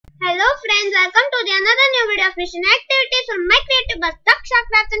Hello friends, welcome to the another new video of mission activities from my creative bus Daksha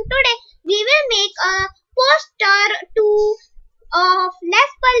Crafts, and today we will make a poster of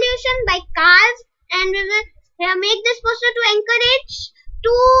less pollution by cars, and we will make this poster to encourage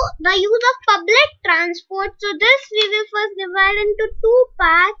the use of public transport. So this we will first divide into two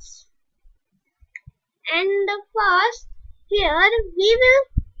parts, and first here we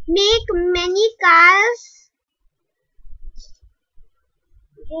will make many cars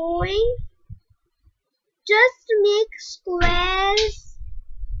going. Just make squares,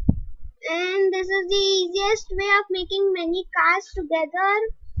 and this is the easiest way of making many cars together.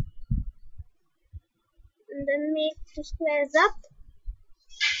 And then make the squares up,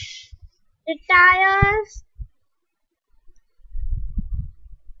 the tires,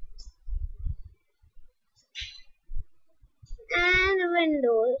 and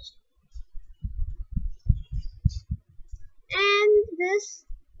windows, and this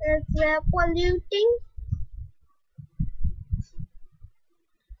is polluting.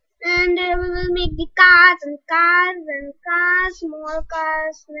 And we will make the cars and cars and cars, small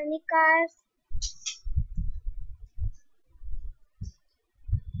cars, many cars.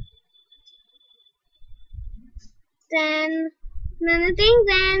 Then many things,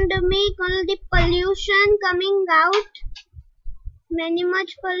 and make all the pollution coming out,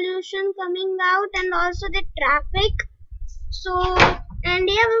 much pollution coming out, and also the traffic. So, and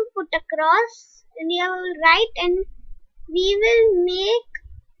here we'll put a cross, and here we'll write, and we will make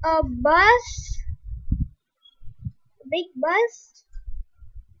a bus, a big bus,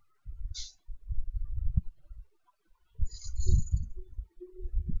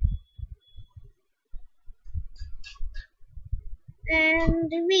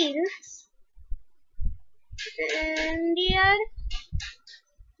 and the wheels, and here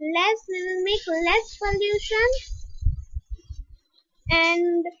we will make less pollution,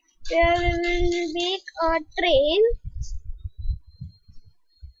 and here we will make a train.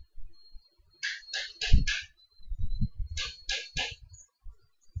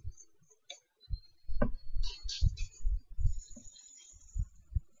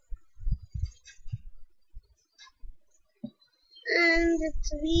 And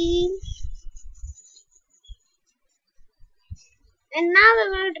its wheels, and now we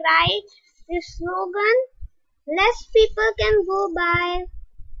will write the slogan: less people can go by,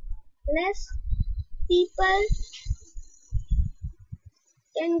 less people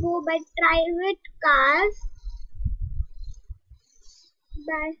can go by private cars,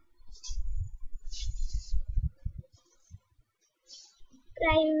 by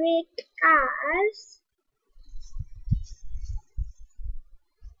private cars,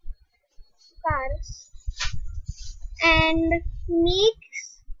 and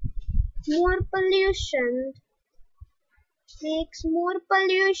makes more pollution,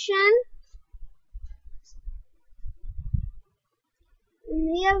 And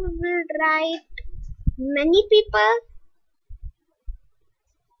here we will write many people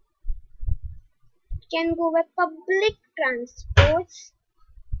can go by public transports.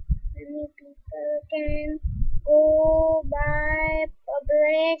 Many people can go by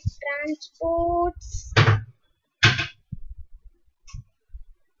public transports,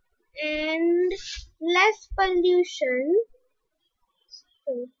 and less pollution,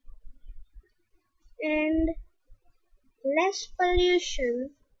 and less pollution.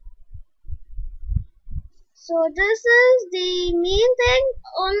 So this is the main thing: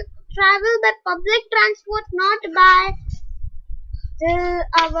 on travel by public transport, not by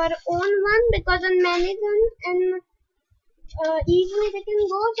our own one, because on many things and easily they can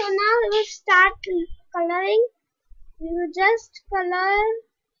go. So now we will start coloring. We will just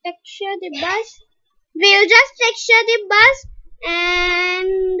texture the bus. We will just texture the bus,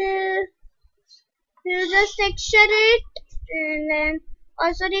 and we will just texture it, and then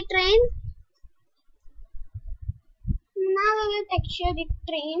also the train. Now we will texture the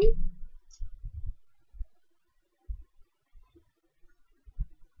train.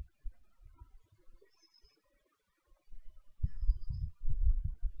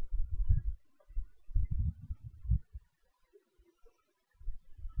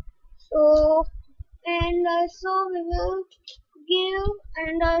 So, and also we will give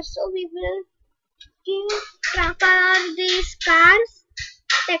color these cars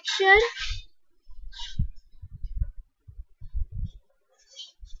texture.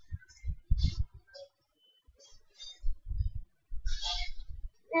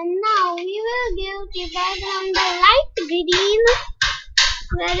 And now we will give the background the light green.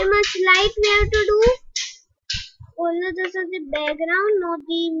 Very much light we have to do. Only this is the background, not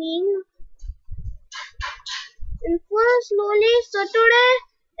the main. And full slowly. So today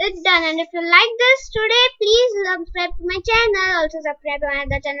it's done. And if you like this today, please subscribe to my channel. Also subscribe to my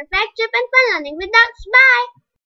other channel, Friendship and Fun Learning with Us. Bye.